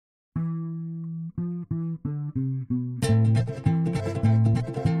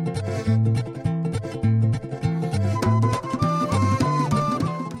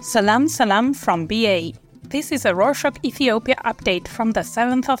Salam salam from BA. This is a Rorschach Ethiopia update from the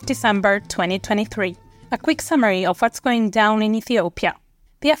 7th of December 2023. A quick summary of what's going down in Ethiopia.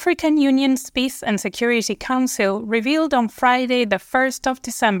 The African Union's Peace and Security Council revealed on Friday the 1st of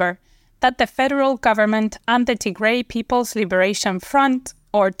December that the federal government and the Tigray People's Liberation Front,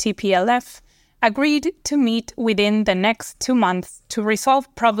 or TPLF, agreed to meet within the next 2 months to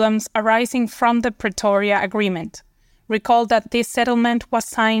resolve problems arising from the Pretoria Agreement. Recall that this settlement was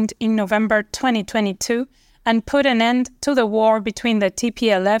signed in November 2022 and put an end to the war between the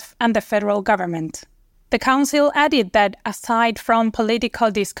TPLF and the federal government. The Council added that, aside from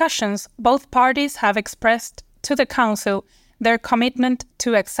political discussions, both parties have expressed to the Council their commitment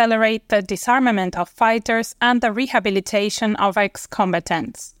to accelerate the disarmament of fighters and the rehabilitation of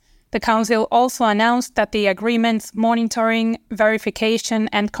ex-combatants. The Council also announced that the agreement's monitoring, verification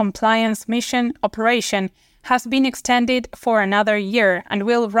and compliance mission operation has been extended for another year and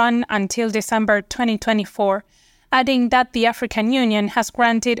will run until December 2024, adding that the African Union has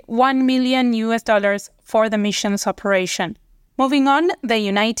granted $1 million for the mission's operation. Moving on, the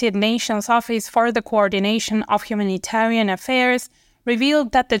United Nations Office for the Coordination of Humanitarian Affairs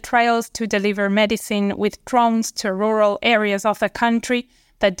revealed that the trials to deliver medicine with drones to rural areas of the country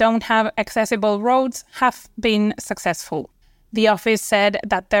that don't have accessible roads have been successful. The office said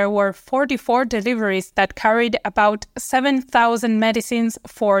that there were 44 deliveries that carried about 7,000 medicines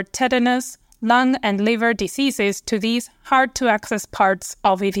for tetanus, lung and liver diseases to these hard-to-access parts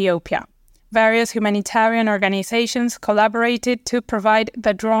of Ethiopia. Various humanitarian organizations collaborated to provide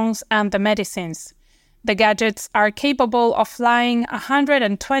the drones and the medicines. The gadgets are capable of flying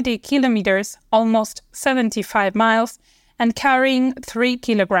 120 kilometers, almost 75 miles, and carrying 3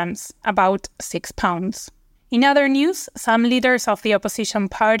 kilograms, about 6 pounds. In other news, some leaders of the opposition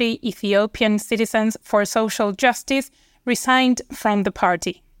party, Ethiopian Citizens for Social Justice, resigned from the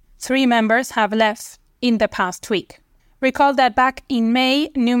party. 3 members have left in the past week. Recall that back in May,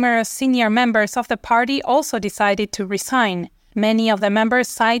 numerous senior members of the party also decided to resign. Many of the members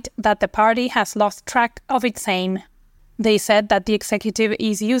cite that the party has lost track of its aim. They said that the executive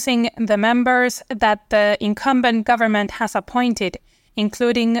is using the members that the incumbent government has appointed,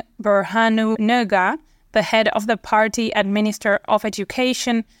 including Burhanu Nega, the head of the party and Minister of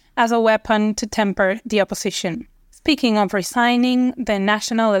Education, as a weapon to temper the opposition. Speaking of resigning, the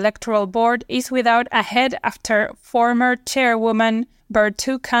National Electoral Board is without a head after former chairwoman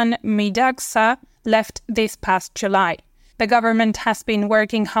Birtukan Midagsa left this past July. The government has been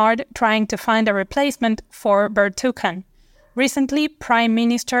working hard trying to find a replacement for Birtukan. Recently, Prime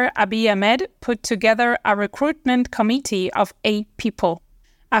Minister Abiy Ahmed put together a recruitment committee of 8 people.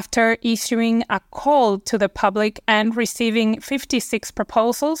 After issuing a call to the public and receiving 56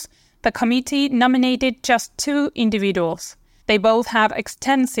 proposals, the committee nominated just 2 individuals. They both have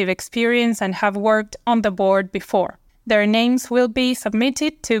extensive experience and have worked on the board before. Their names will be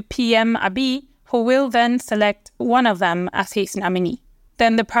submitted to PM Abiy, who will then select one of them as his nominee.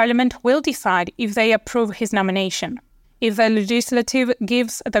 Then the parliament will decide if they approve his nomination. If the legislative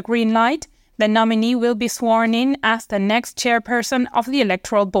gives the green light, the nominee will be sworn in as the next chairperson of the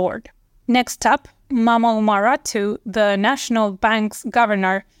electoral board. Next up, Mamal Maratu, the National Bank's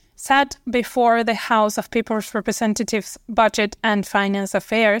governor, sat before the House of People's Representatives Budget and Finance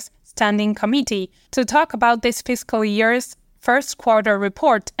Affairs Standing Committee to talk about this fiscal year's first quarter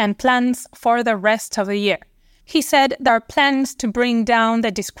report and plans for the rest of the year. He said there are plans to bring down the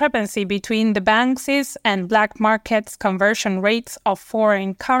discrepancy between the bank's and black markets conversion rates of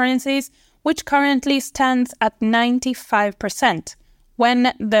foreign currencies, which currently stands at 95%.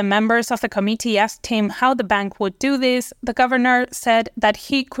 When the members of the committee asked him how the bank would do this, the governor said that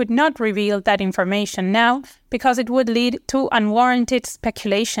he could not reveal that information now because it would lead to unwarranted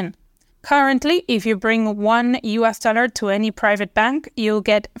speculation. Currently, if you bring $1 to any private bank, you'll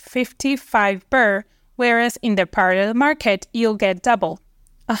get 55 birr, whereas in the parallel market, you'll get double,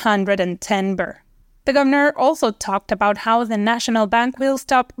 110 birr. The governor also talked about how the National Bank will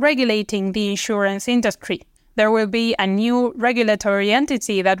stop regulating the insurance industry. There will be a new regulatory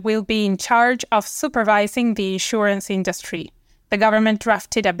entity that will be in charge of supervising the insurance industry. The government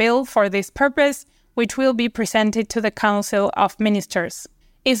drafted a bill for this purpose, which will be presented to the Council of Ministers.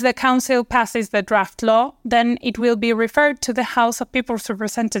 If the Council passes the draft law, then it will be referred to the House of People's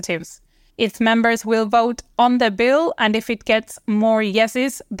Representatives. Its members will vote on the bill, and if it gets more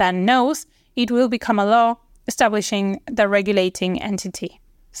yeses than nos, it will become a law establishing the regulating entity.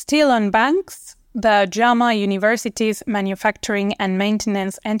 Still on banks, the Jama University's manufacturing and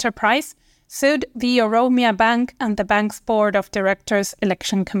maintenance enterprise sued the Oromia Bank and the bank's board of directors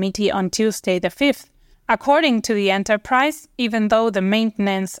election committee on Tuesday the 5th According to the enterprise, even though the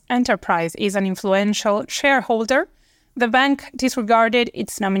maintenance enterprise is an influential shareholder, the bank disregarded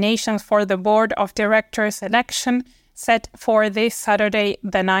its nominations for the board of directors election set for this Saturday,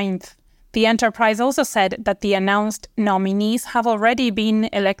 the 9th. The enterprise also said that the announced nominees have already been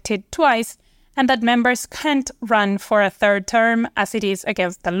elected twice and that members can't run for a third term as it is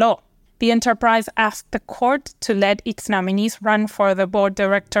against the law. The enterprise asked the court to let its nominees run for the board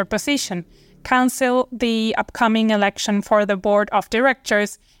director position, cancel the upcoming election for the board of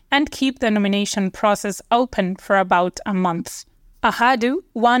directors, and keep the nomination process open for about a month. Ahadu,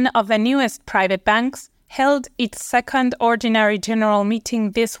 one of the newest private banks, held its second ordinary general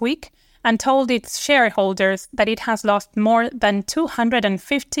meeting this week and told its shareholders that it has lost more than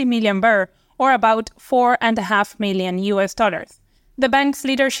 250 million birr, or about $4.5 million. The bank's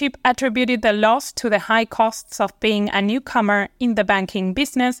leadership attributed the loss to the high costs of being a newcomer in the banking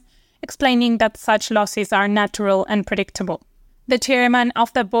business, explaining that such losses are natural and predictable. The chairman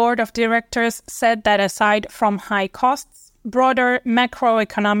of the board of directors said that aside from high costs, broader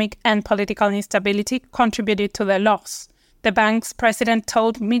macroeconomic and political instability contributed to the loss. The bank's president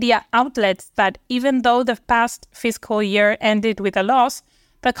told media outlets that even though the past fiscal year ended with a loss,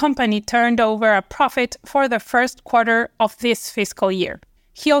 the company turned over a profit for the first quarter of this fiscal year.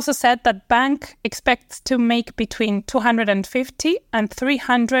 He also said that bank expects to make between 250 and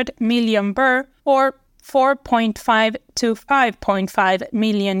 300 million birr, or $4.5 to $5.5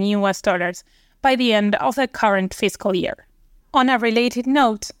 million by the end of the current fiscal year. On a related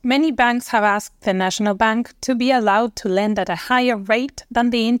note, many banks have asked the National Bank to be allowed to lend at a higher rate than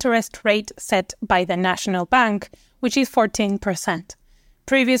the interest rate set by the National Bank, which is 14%.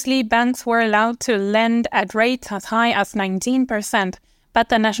 Previously, banks were allowed to lend at rates as high as 19%, but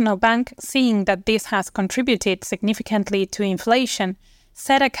the National Bank, seeing that this has contributed significantly to inflation,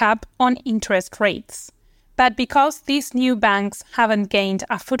 set a cap on interest rates. But because these new banks haven't gained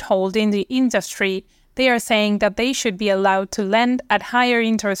a foothold in the industry, they are saying that they should be allowed to lend at higher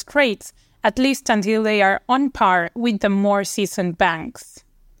interest rates, at least until they are on par with the more seasoned banks.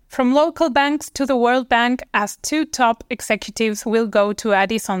 From local banks to the World Bank, as two top executives will go to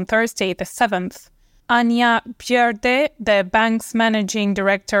Addis on Thursday the 7th. Anya Bjerde, the bank's managing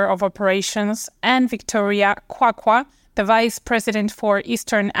director of operations, and Victoria Kwakwa, the vice president for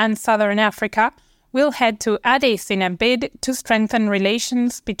Eastern and Southern Africa, will head to Addis in a bid to strengthen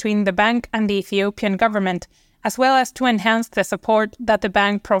relations between the bank and the Ethiopian government, as well as to enhance the support that the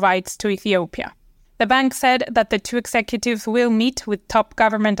bank provides to Ethiopia. The bank said that the two executives will meet with top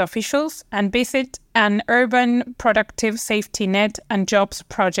government officials and visit an urban productive safety net and jobs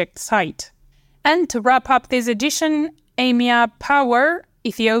project site. And to wrap up this edition, Amia Power,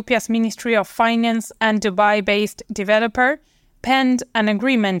 Ethiopia's Ministry of Finance and Dubai-based developer, penned an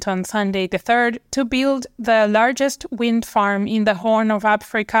agreement on Sunday the 3rd to build the largest wind farm in the Horn of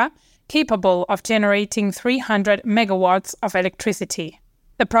Africa, capable of generating 300 megawatts of electricity.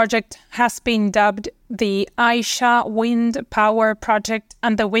 The project has been dubbed the Aisha Wind Power Project,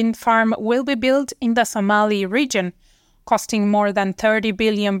 and the wind farm will be built in the Somali region, costing more than 30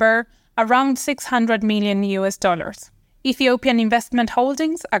 billion birr, around $600 million. Ethiopian Investment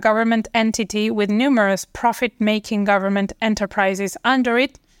Holdings, a government entity with numerous profit-making government enterprises under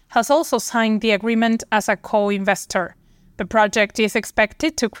it, has also signed the agreement as a co-investor. The project is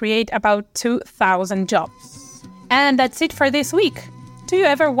expected to create about 2,000 jobs. And that's it for this week. Do you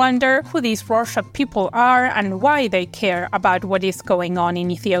ever wonder who these Rorschach people are and why they care about what is going on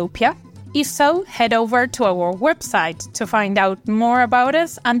in Ethiopia? If so, head over to our website to find out more about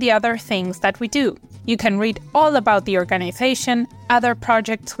us and the other things that we do. You can read all about the organization, other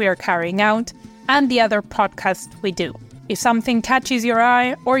projects we are carrying out, and the other podcasts we do. If something catches your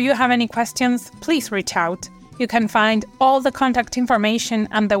eye or you have any questions, please reach out. You can find all the contact information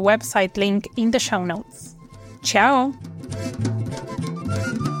and the website link in the show notes. Ciao!